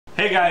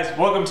Hey guys,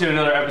 welcome to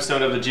another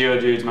episode of the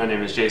Geodudes. My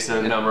name is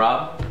Jason. And I'm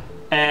Rob.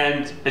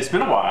 And it's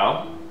been a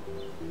while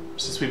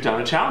since we've done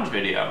a challenge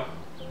video.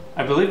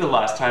 I believe the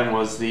last time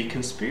was the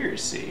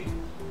conspiracy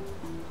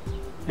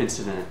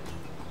incident.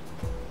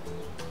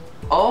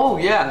 Oh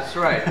yeah, that's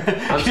right.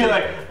 You're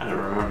like, I don't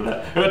remember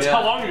that. That's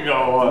how long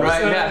ago it was.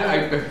 Right,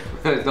 yeah,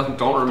 I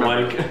don't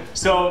remember. Like,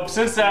 so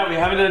since that, we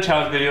haven't done a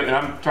challenge video, and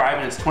I'm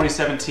driving, it's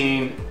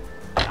 2017.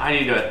 I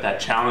need that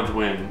challenge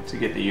win to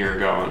get the year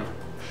going.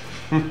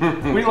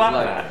 We laugh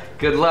at that.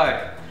 Good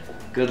luck.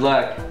 Good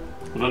luck.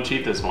 Well, don't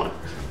cheat this one.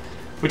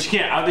 But you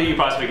can't. I don't think you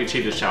possibly can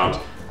cheat this challenge.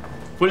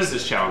 What is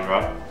this challenge,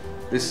 Rob?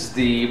 This is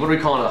the, what are we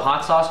calling it, the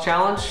hot sauce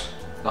challenge?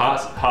 The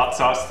hot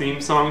sauce theme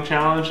song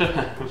challenge?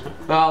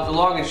 Well, the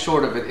long and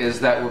short of it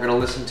is that we're going to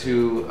listen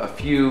to a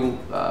few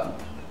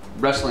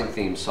wrestling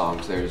theme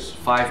songs. There's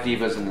 5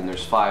 divas and then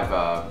there's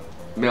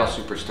 5 male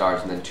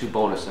superstars and then 2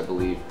 bonus, I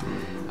believe.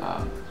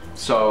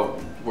 So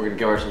we're going to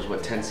give ourselves,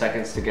 what, 10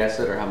 seconds to guess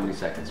it, or how many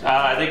seconds?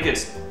 I think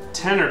it's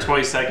 10 or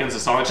 20 seconds a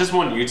song. It's just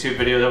one YouTube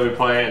video that we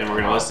play, and then we're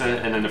going to listen.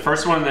 And then the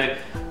first one that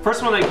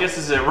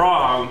guesses it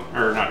wrong,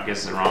 or not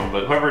guesses it wrong,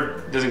 but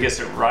whoever doesn't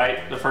guess it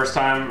right the first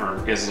time, or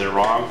guesses it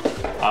wrong,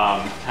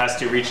 has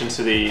to reach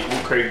into the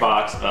crate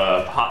box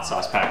of hot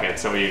sauce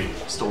packets that we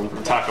stolen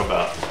from Taco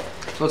Bell.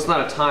 So it's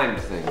not a timed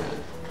thing then?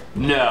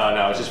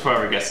 No, it's just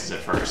whoever guesses it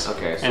first.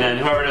 Okay. So and then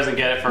whoever doesn't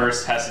get it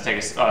first has to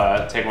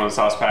take one of the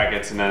sauce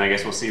packets, and then I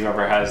guess we'll see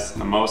whoever has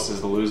the most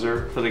is the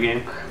loser for the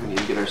game. We need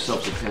to get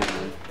ourselves a pen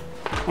then.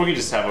 We can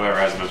just have whoever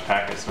has the most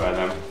packets by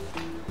them.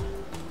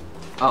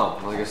 Oh,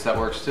 well I guess that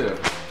works too.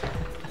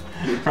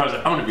 I was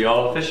like, I'm gonna be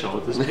all official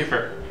with this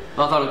paper.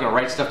 Well, I thought I was gonna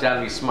write stuff down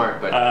and be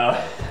smart,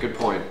 but good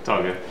point. It's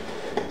all good.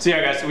 So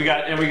yeah, guys, we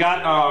got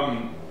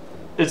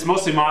it's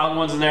mostly mild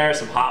ones in there,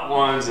 some hot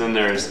ones, and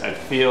there's, I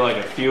feel like,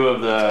 a few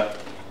of the.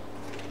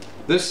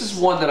 This is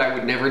one that I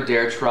would never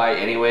dare try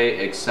anyway,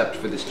 except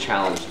for this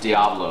challenge,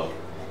 Diablo.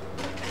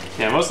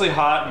 Yeah, mostly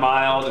hot,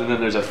 mild, and then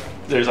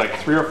there's like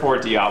 3 or 4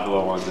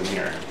 Diablo ones in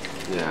here.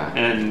 Yeah.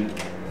 And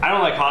I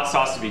don't like hot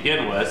sauce to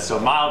begin with, so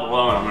mild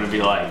alone, I'm gonna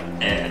be like,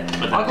 eh.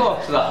 But I'll go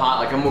up to the hot,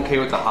 like I'm okay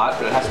with the hot,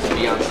 but it has to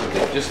be on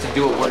something. Just to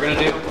do what we're gonna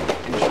do,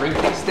 and drink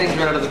these things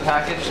right out of the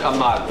package, I'm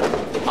not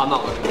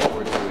looking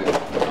forward to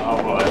it.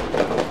 Oh boy.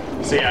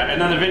 So yeah,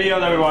 and then the video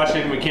that we're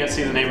watching, we can't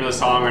see the name of the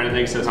song or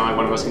anything, so it's not like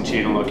one of us can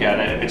cheat and look at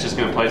it. It's just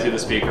gonna play through the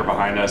speaker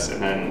behind us,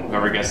 and then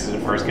whoever guesses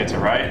it first gets it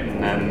right,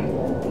 and then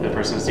the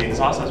person is eating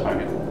the hot sauce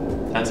packet.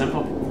 That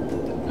simple.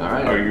 All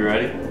right. Are you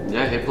ready?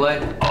 Yeah, hit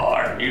play. Oh,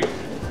 are you?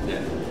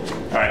 Yeah.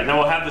 All right, and then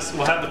we'll have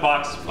the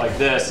box like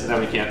this, and then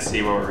we can't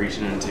see what we're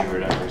reaching into or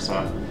whatever. So,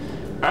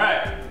 all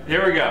right,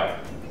 here we go.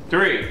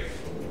 3,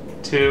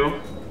 2,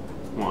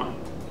 1.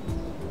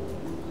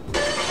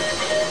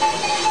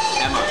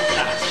 Emma.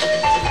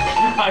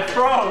 I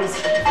froze.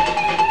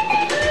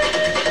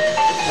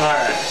 All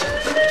right.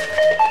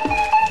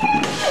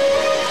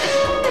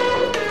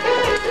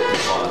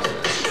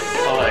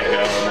 I'll let it go,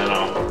 and then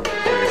I'll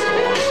figure some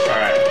one. All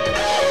right.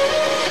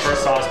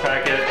 First sauce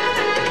packet.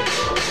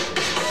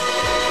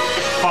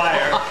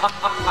 Fire.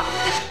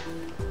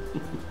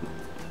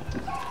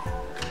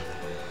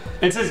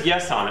 It says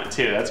yes on it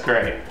too. That's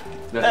great.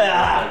 That's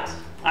perfect.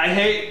 I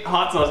hate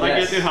hot sauce. Yes. I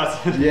can't do hot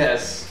sauce.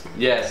 Yes.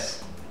 Yes.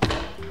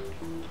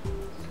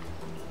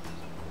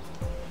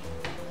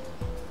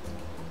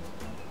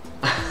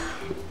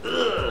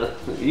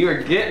 You are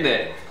getting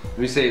it. Let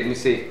me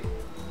see.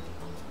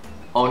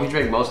 Oh, he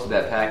drank most of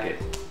that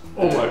packet.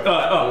 Oh my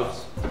god.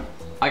 Oh.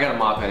 I got a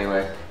mop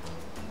anyway.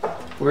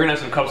 We're gonna have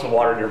some cups of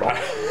water nearby.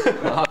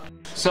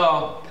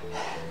 So,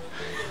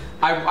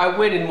 I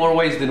win in more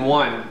ways than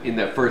one in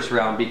that first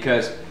round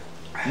because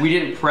we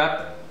didn't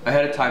prep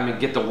ahead of time and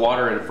get the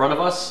water in front of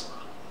us.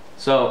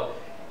 So,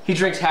 he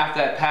drinks half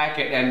that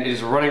packet and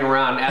is running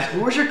around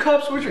asking, where's your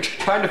cups?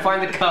 Trying to find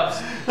the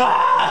cups.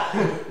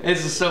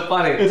 This is so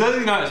funny. It's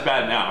actually not as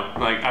bad now.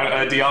 Like,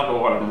 a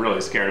Diablo one I'm really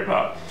scared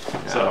about.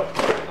 Yeah. So,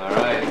 all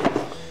right.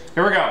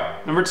 Here we go.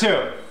 Number 2.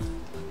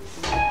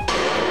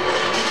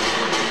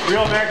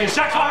 Real American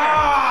Shack Walker!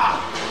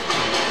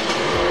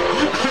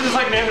 I'm just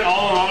like naming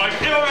all of them. I'm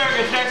like, Real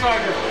American Shack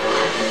Walker!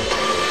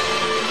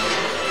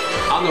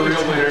 I'm the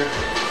real winner.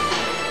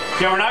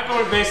 Yeah, we're not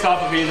going based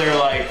off of either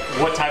like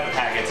what type of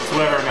packets, it's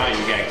whatever amount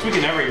you get. Because we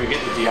can never even get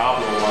the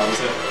Diablo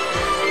ones.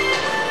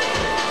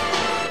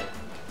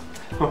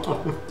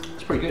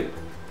 It's pretty good.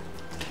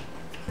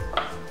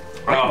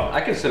 Oh. I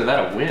consider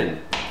that a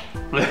win.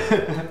 I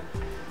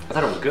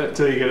thought it was good.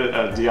 Until you get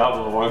a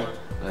Diablo one.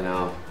 I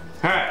know.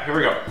 Alright, here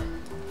we go.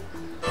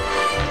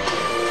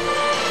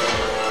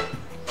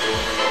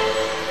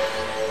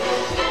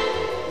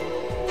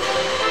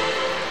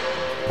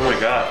 Oh my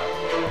god.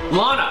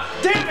 Lana!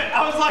 Damn it!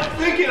 I was like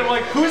thinking, I'm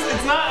like,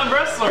 it's not a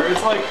wrestler,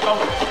 it's like, oh.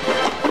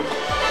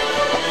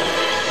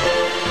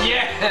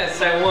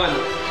 Yes, I won.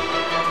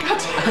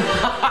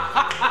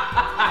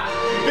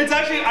 It's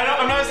actually,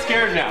 I'm not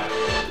scared now.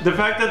 The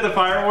fact that the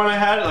fire one I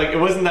had, like, it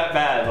wasn't that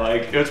bad.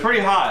 Like, it was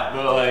pretty hot,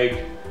 but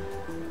like,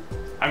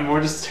 I'm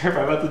more just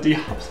terrified about the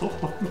Diablo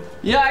one.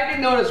 Yeah, I did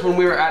notice when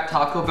we were at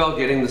Taco Bell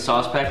getting the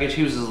sauce package,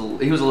 he was a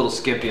little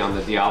skimpy on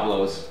the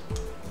Diablos.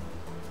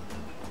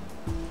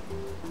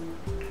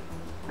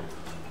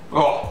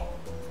 Oh.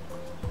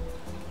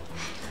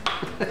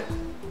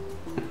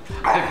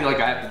 I feel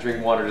like I have to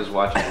drink water just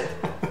watching it.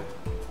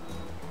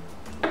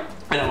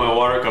 I know my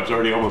water cup's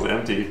already almost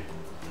empty.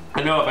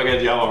 I know if I get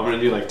Diablo, I'm gonna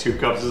do like 2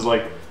 cups. Is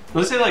like,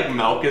 let's say like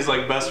milk is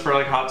like best for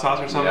like hot sauce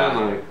or something. Yeah.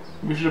 Like,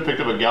 we should have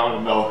picked up a gallon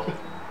of milk.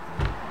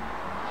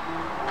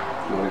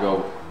 You wanna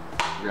go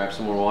grab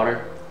some more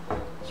water?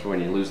 That's for when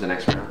you lose the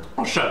next round.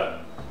 Oh, shut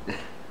up.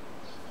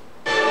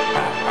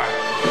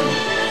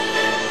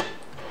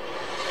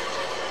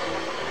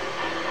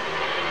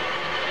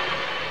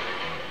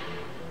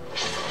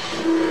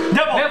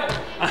 Neville!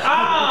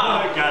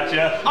 Ah!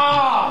 Gotcha.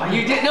 Ah!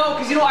 You didn't know,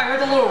 because you know I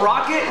heard the little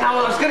rocket, and I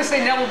was gonna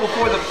say Neville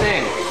before the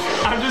thing.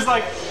 I'm just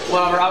like,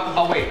 Well,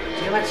 oh wait,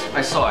 damn it,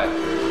 I saw it.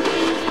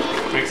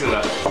 mix it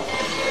up.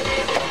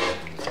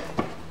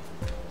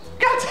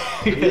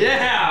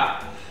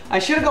 Yeah! I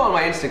should have gone on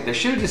my instinct. I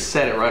should have just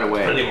said it right I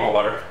away. need more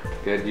water.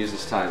 Good, use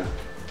this time.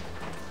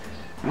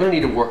 I'm gonna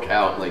need to work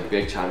out like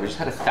big time. I just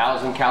had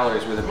 1,000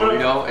 calories with a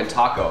burrito and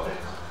taco.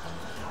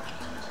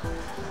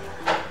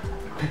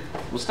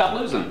 We'll stop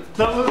losing.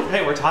 No,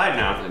 hey, we're tied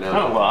now. I know. I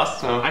don't lost.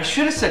 So. I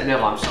should have said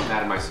Neville. I'm so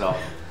mad at myself.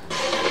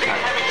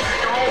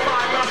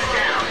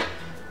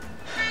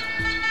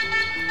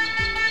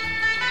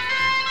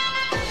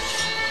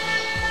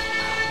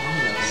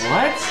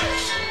 What?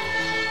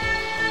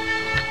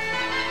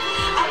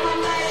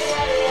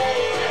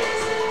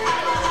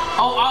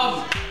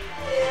 Oh,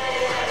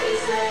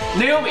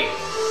 Naomi.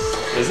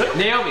 Is it?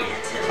 Naomi.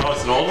 Oh,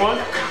 it's an old one?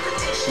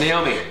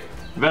 Naomi. It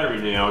better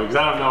be Naomi, because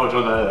I don't know which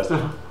one that is.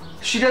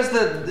 She does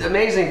the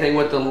amazing thing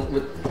with the.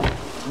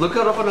 Look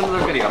it up on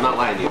another video. I'm not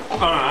lying to you. Oh,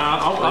 no,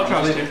 I'll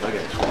trust you.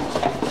 Okay.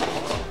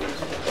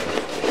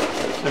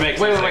 It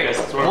makes Wait, sense, I wait, guess.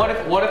 It's wait.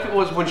 What if it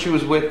was when she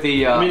was with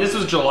the? I mean, this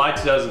was July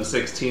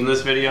 2016,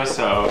 this video,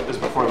 so it's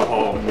before the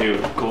whole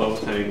new glow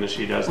thing that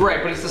she does.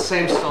 Right, but it's the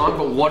same song.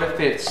 But what if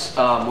it's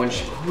when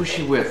she? Who's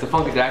she with? The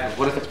Funkadactyls.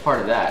 What if it's part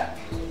of that?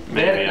 Maybe,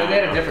 They I had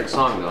don't a know. different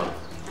song though.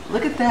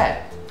 Look at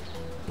that.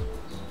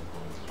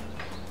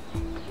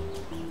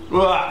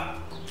 Ugh.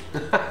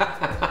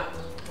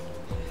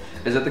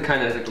 Is that the kind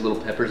that has like the little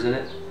peppers in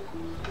it?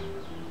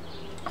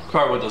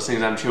 Probably what those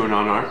things I'm chewing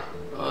on are.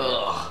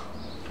 Ugh.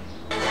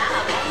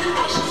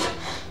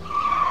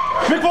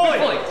 Mick Foley!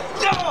 Foley.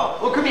 No!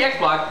 Well, it could be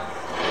X-Pac.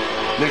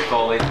 Mick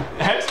Foley.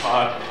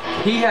 X-Pac.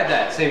 He had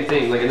that same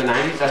thing, like in the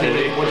 90s. I think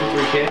Did he? like 1, 2,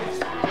 3 Kids.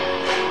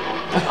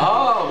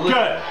 Oh, look.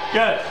 Good,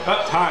 good.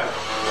 About time.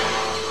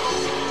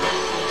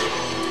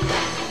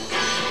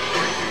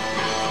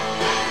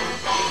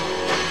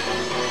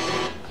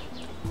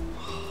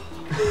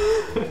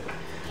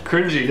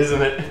 Cringy,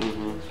 isn't it?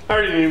 Mm-hmm. I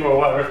already need more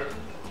water.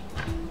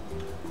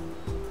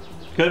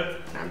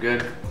 Good? I'm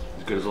good.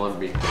 As good as I'll ever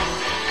be.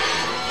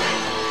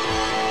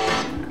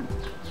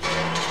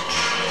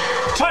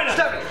 China!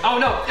 Stephanie! Oh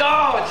no!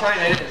 Oh,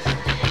 China it is.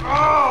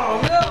 Oh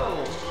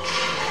no!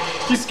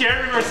 You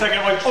scared me for a second.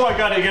 I'm like, oh my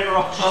god, I get it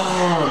wrong.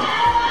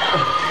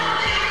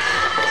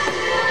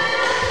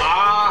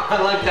 Ah, I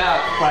lucked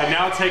out. By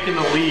now taking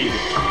the lead.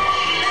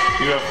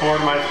 You have 4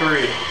 to my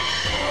 3.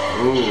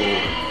 Ooh.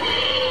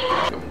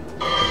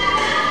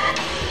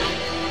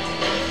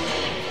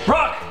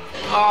 Rock!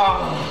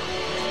 Oh.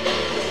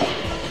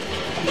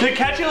 They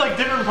catch you like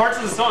different parts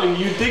of the song.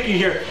 You think you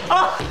hear,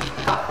 ah!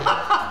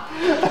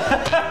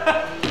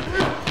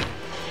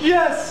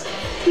 Yes!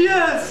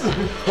 Yes!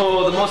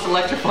 Oh, the most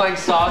electrifying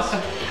sauce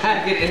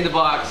packet in the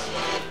box.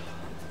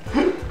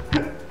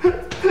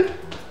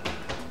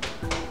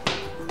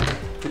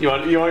 You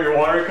want your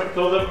water cup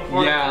filled up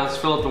before? Yeah, let's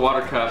fill up the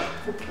water cup.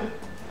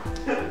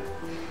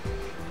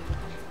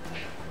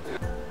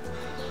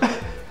 I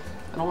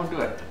don't want to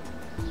do it.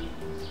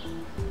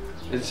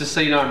 It's just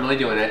so you know I'm really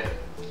doing it.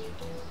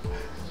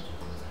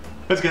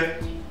 That's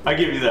good. I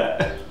give you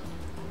that.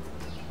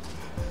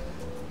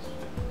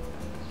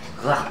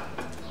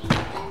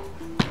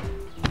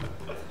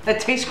 That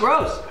tastes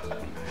gross.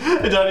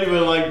 It's not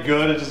even like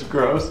good, it's just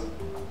gross.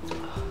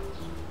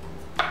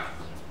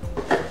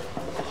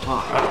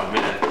 Oh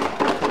man.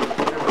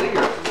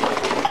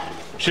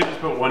 Should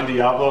just put 1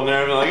 Diablo in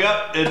there and be like,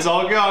 yep, it's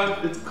all gone.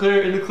 It's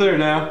clear in the clear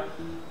now.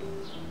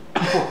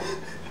 I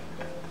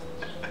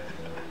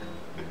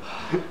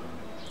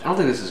don't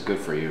think this is good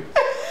for you.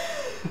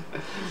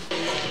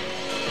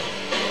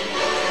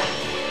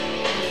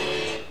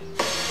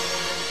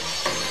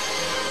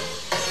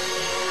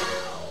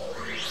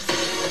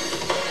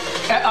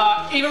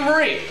 Eva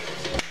Marie.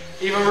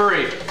 Eva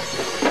Marie.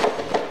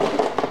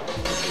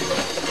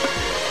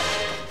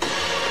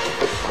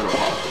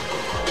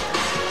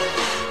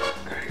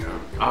 There you go.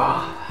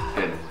 Ah,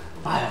 good.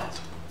 Mild.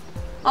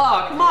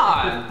 Oh, come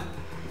on.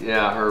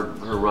 Yeah, her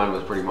run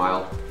was pretty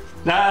mild.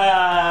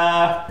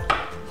 Nah.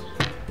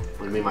 What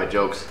do you mean my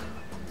jokes?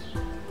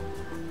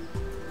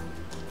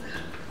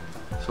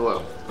 So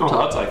what? Oh,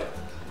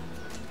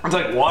 that's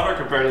like water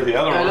compared to the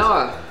other I ones.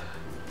 know.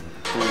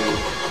 2,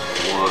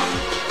 1. one.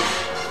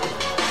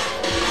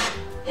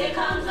 Here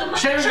comes the money.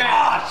 Shane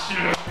McMahon.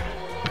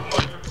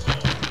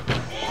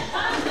 Here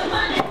comes the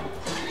money.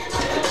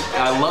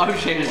 I love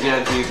Shane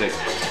McMahon's music.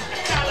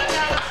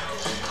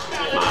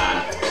 Come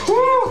on.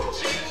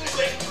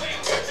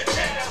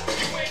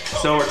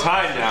 So we're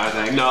tied now, I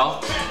think. No,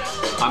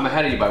 I'm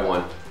ahead of you by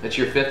one. That's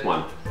your fifth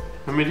one.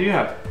 How many do you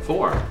have?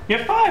 4. You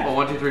have 5. Well,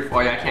 1, 2, 3, 4.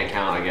 Oh, yeah, I can't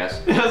count, I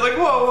guess. I was like,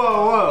 whoa,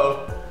 whoa,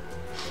 whoa.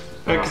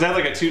 Because I had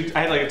like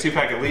a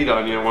 2-packet lead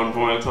on you at one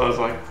point, so I was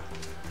like,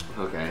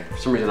 Okay. For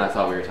some reason, I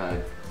thought we were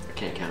tied. I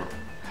can't count.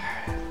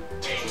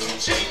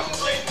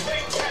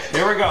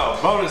 here we go,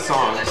 bonus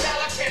songs.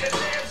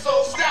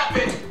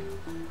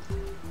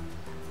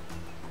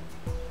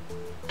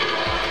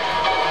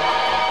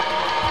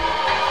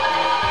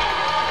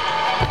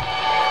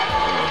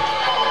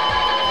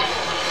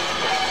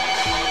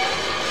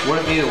 What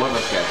if neither one of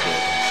us gets it?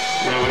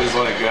 And we just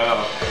let it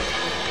go.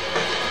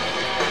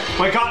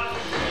 My God!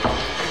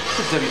 It's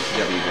a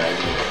WCW guy,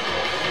 isn't it?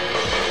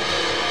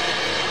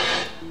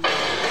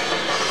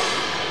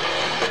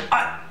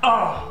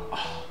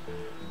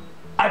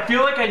 I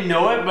feel like I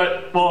know it,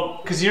 but well,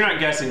 because you're not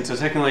guessing, so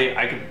technically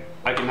I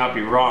could not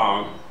be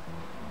wrong.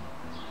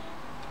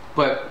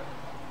 But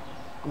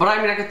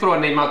I mean, I could throw a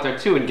name out there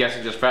too and guess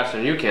it just faster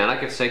than you can. I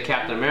could say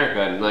Captain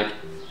America and like.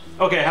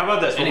 Okay, how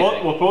about this?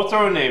 Anything. We'll both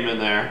throw a name in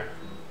there,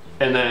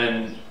 and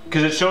then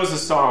because it shows the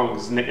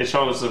songs, it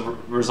shows the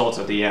results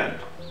at the end.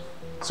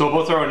 So we'll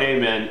both throw a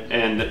name in,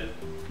 and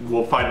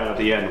we'll find out at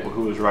the end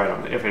who was right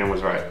on it, if anyone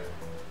was right.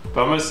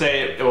 But I'm gonna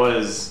say it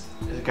was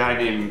a guy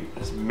named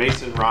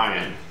Mason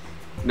Ryan.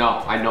 No,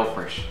 I know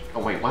for sure.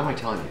 Oh wait, why am I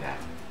telling you that?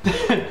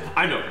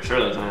 I know for sure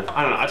that's not.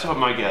 I don't know. That's what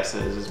my guess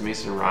is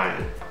Mason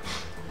Ryan.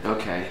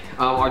 Okay.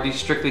 Are these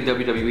strictly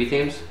WWE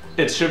themes?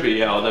 It should be,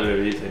 yeah, all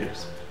WWE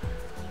themes.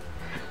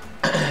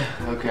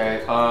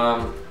 Okay.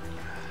 I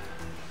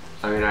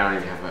mean, I don't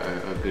even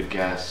have a good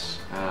guess.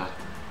 I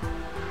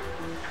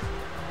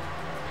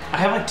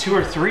have like 2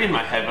 or 3 in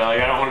my head, but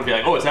like I don't want to be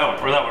like, oh, it's that one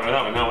or that one or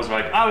that one. That was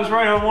like I was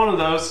right on one of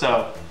those,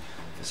 so.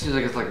 It seems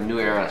like it's like new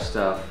era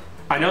stuff.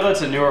 I know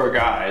that's a newer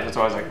guy. That's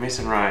why I was like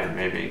Mason Ryan,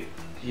 maybe.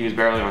 He was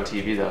barely on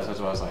TV though, so that's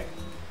why I was like.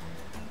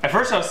 At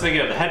first, I was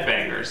thinking of the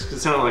Headbangers because it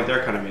sounded like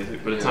their kind of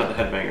music, but it's not the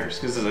Headbangers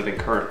because this is I think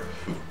Kurt.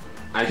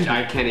 I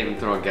can't even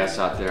throw a guess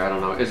out there. I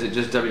don't know. Is it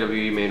just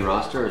WWE main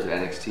roster or is it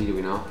NXT? Do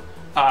we know?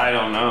 I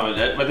don't know.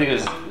 I think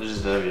it's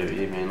just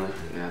WWE mainly.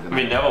 Yeah. I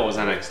mean, Neville was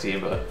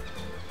NXT, but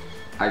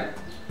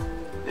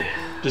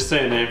just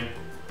say a name.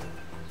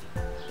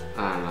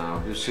 I don't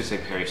know. Let's just say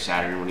Perry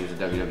Saturn when he was at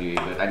WWE,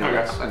 but I know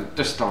Okay. I'm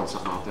just throwing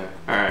something out there.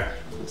 All right,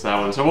 that's that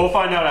one. So we'll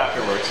find out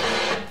afterwards.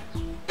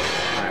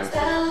 All right.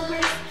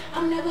 Celebrate.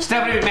 I'm never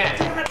Stephanie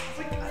McMahon.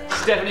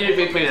 Stephanie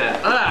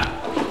McMahon.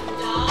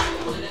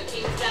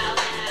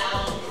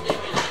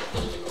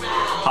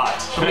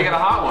 Hot. Somebody got a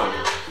hot one.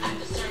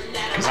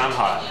 Because I'm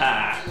hot.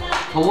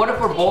 Ah. But what if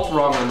we're both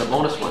wrong on the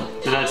bonus one?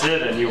 So that's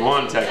it, and you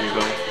won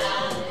technically.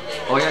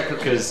 Oh yeah,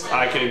 Because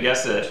I couldn't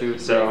guess it. 2, 3,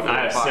 So 4,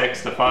 I have 5.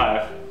 6 to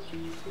 5.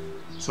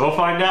 So we'll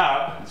find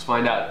out. Let's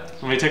find out.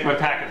 Let me take my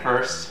packet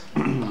first.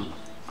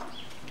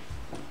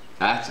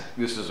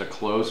 This is a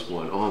close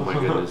one. Oh my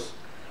goodness.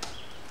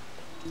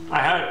 I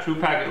had a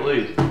 2-packet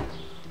lead.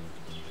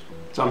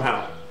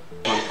 Somehow.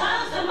 Here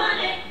comes the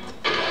money.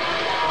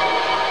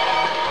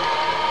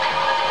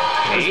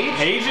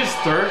 Paige is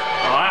third?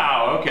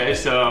 Wow, okay,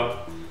 so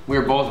We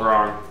were both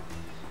wrong.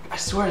 I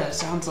swear that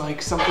sounds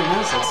like something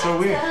else. That's so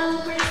weird.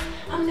 Celebrate.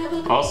 I'm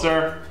never Oh,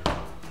 sir.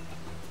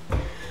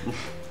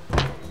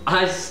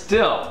 I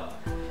still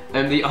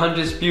am the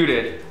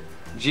undisputed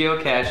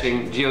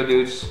geocaching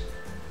Geodudes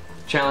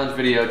challenge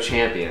video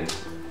champion.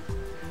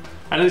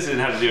 At least I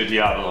didn't have to do a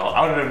Diablo.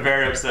 I would have been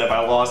very upset if I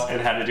lost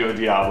and had to do a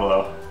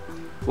Diablo.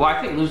 Well,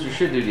 I think losers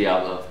should do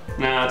Diablo.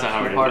 No, that's not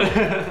how we Part did of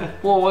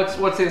it. Well, what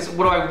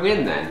do I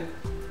win then?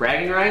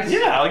 Bragging rights?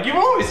 Yeah, like you've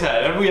always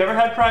had. Have we ever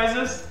had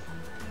prizes?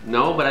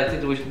 No, but I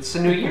think it's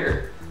a new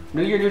year.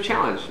 New year, new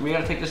challenge. We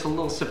gotta take just a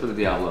little sip of the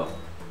Diablo.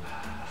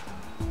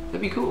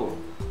 That'd be cool.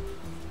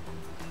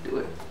 Do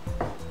it.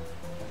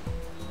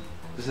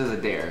 This is a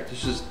dare.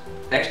 This is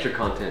extra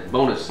content.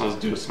 Bonus. Let's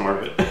do a snort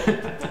of it.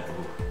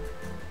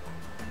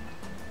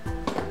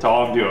 That's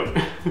all I'm doing.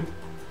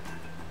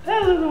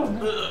 At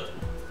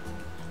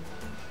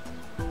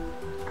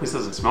least it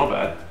doesn't smell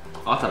bad.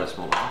 I thought it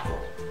smelled awful.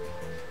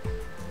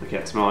 I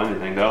can't smell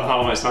anything though.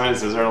 All my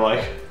sinuses are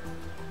like.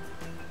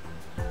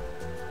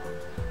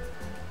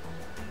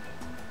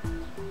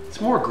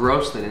 It's more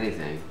gross than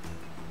anything.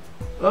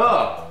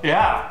 Ugh.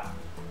 Yeah.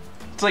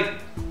 It's like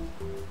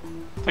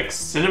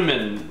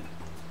cinnamon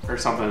or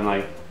something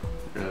like.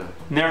 Yeah.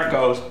 There it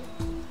goes.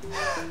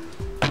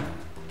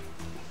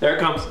 There it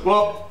comes.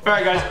 Well,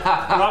 alright guys.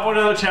 Not one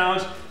another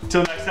challenge.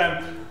 Till next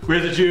time, we're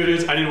the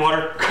Geodudes. I need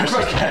water. Crush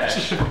the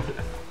cash.